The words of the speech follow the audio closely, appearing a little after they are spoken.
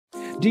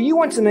Do you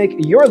want to make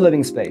your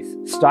living space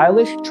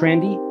stylish,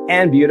 trendy,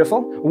 and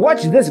beautiful?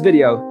 Watch this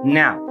video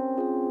now.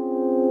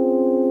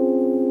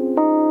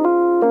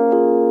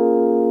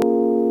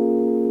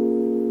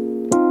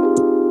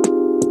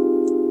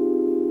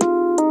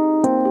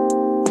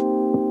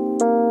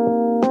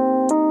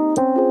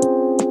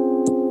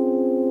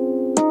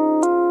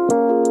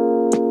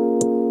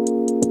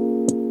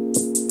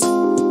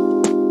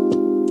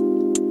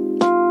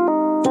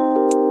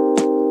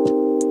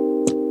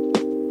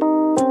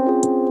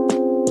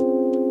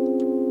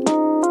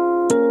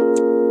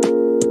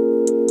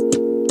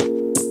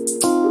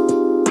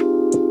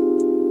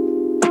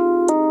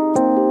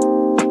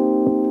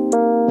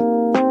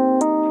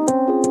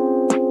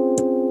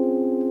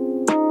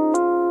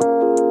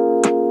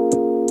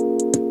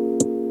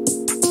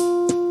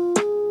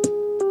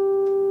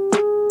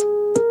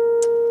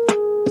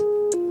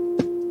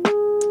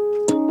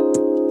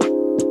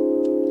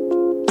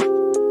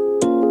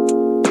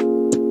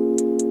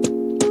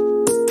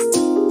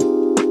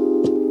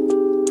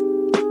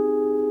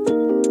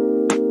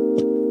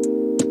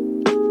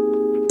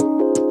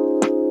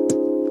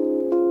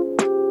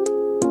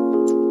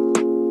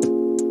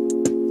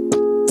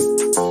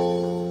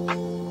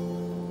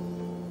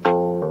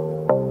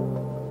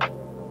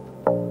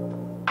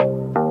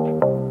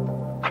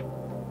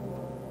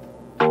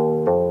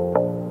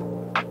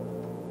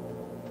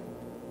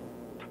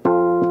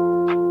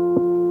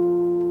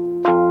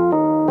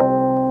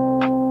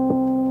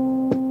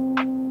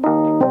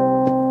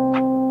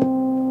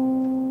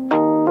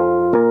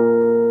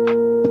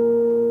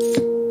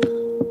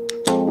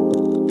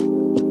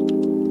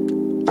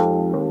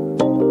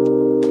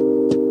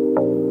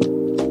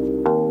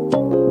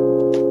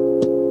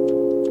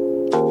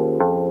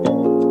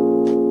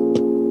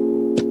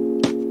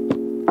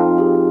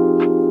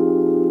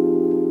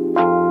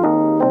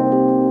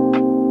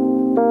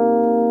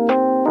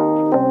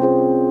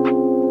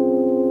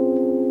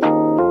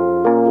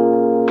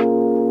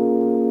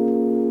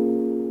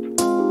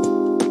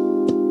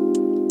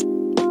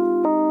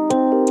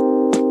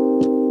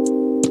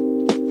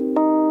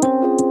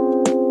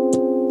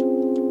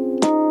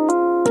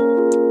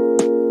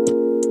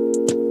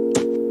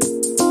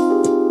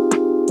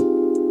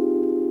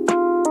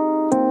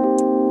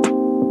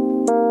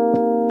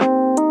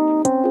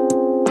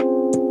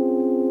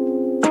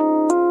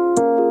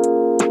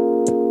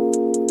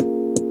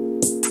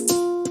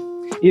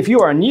 If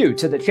you are new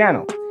to the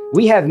channel,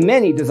 we have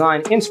many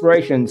design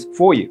inspirations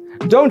for you.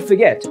 Don't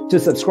forget to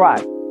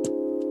subscribe.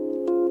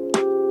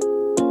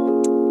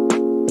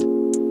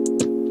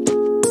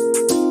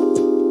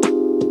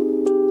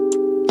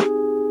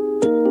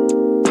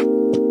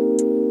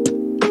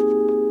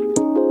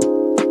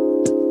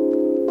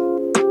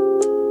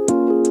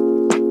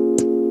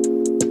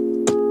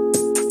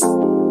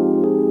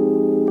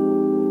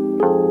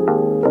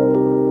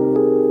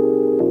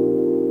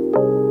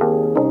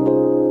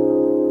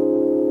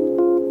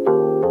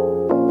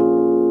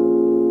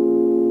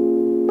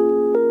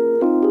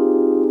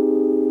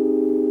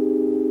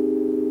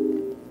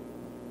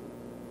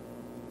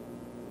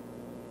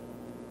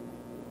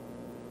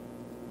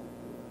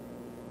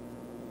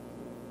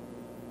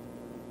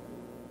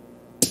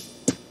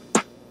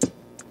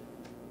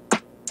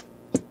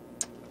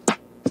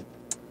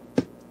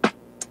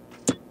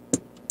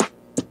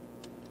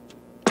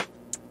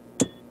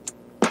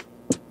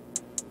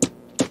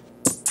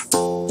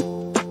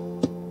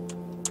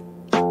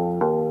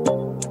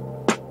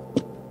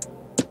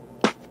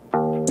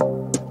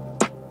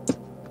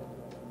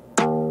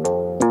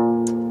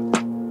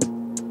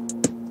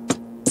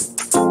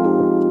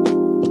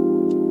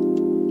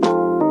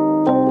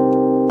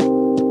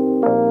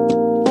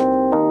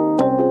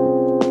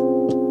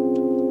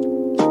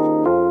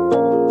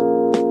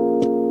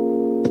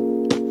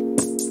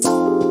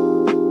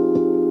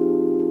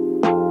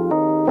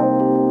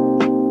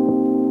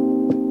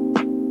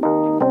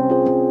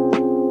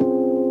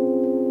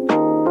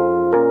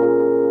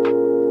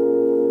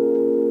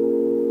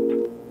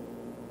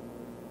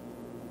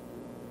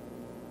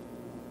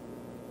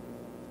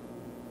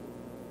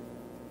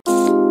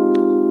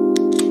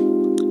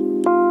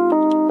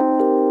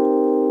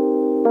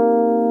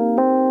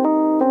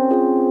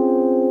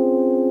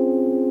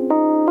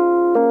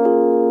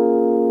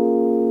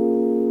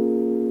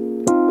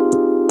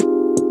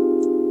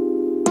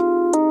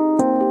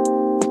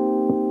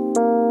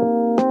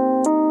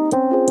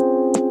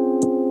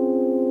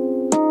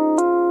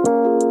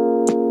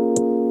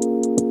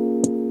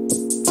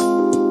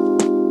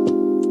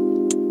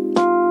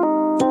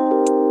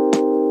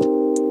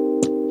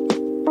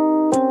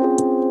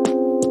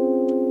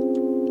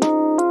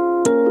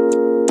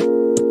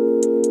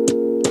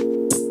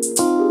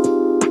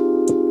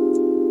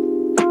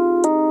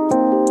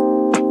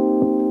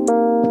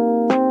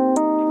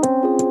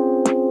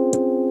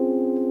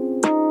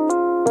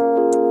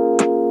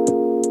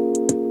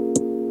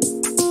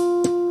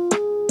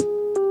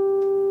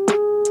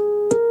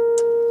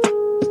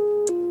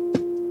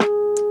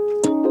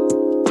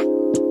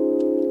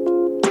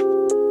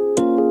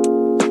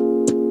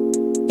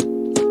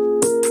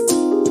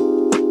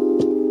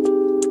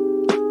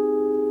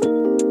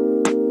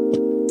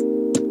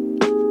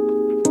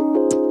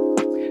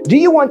 Do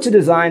you want to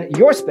design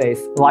your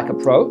space like a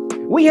pro?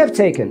 We have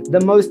taken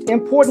the most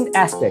important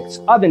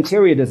aspects of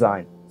interior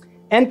design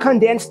and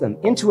condensed them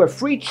into a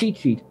free cheat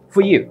sheet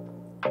for you.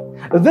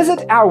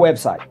 Visit our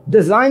website,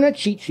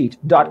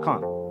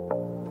 designercheatsheet.com.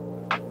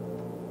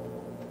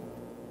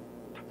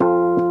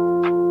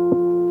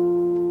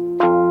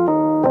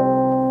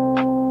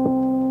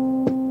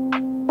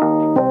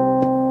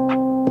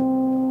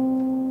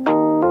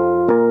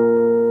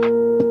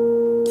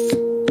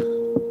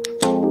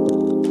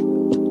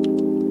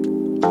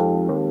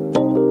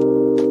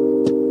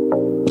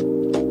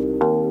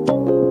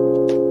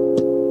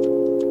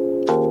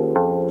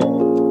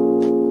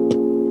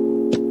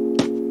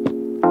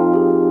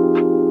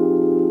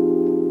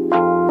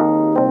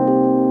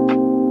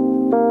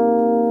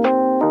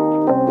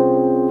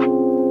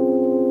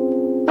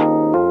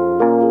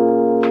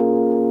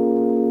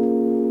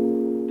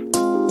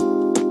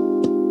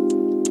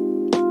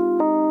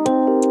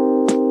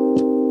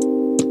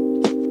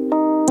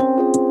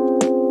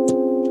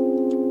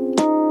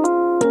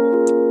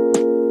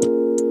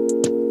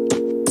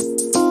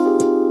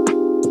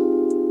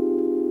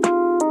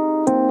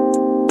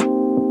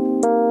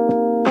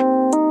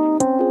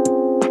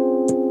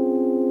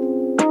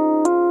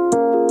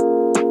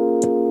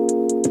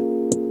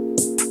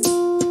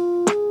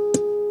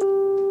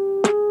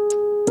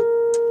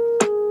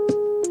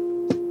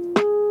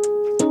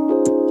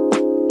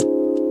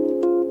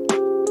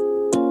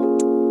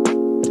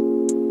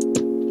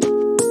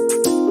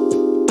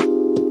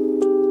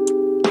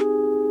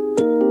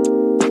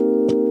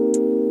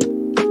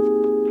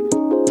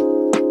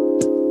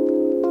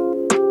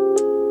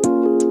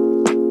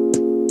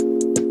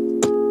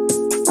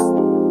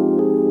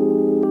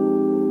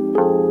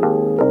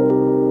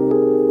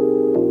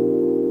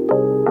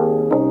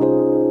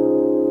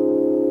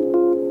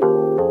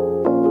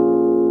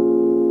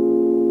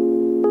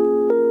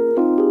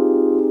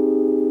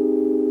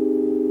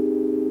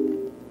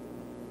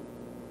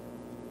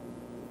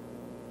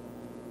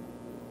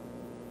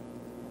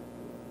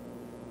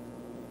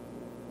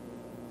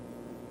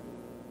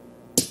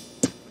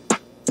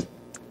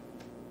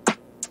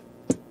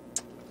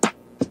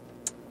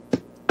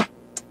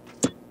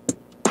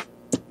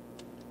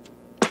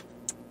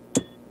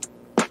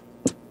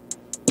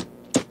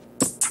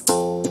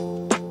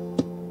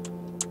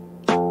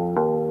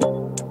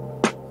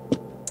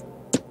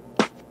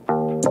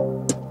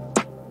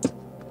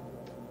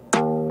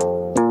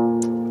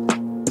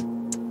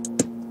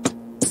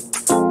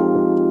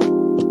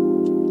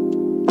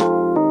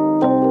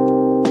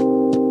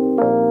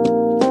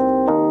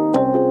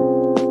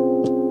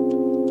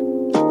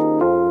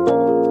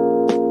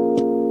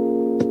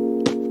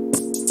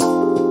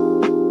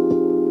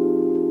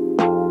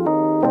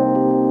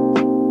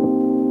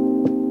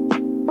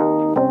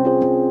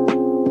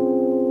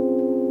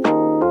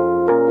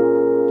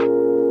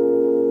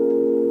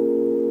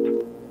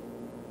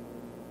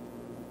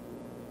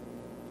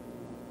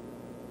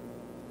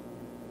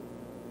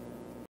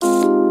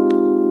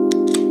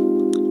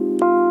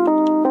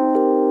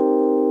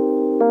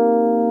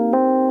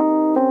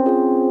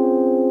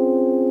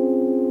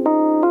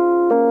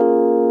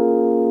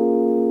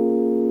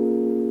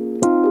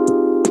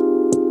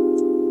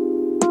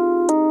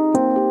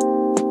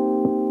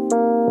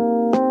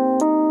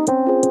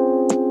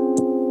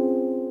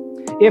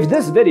 If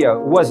this video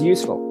was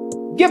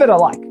useful, give it a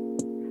like.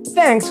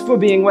 Thanks for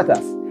being with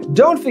us.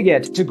 Don't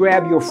forget to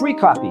grab your free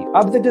copy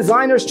of the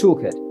Designer's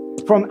Toolkit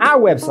from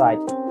our website,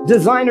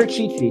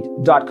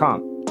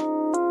 designercheatsheet.com.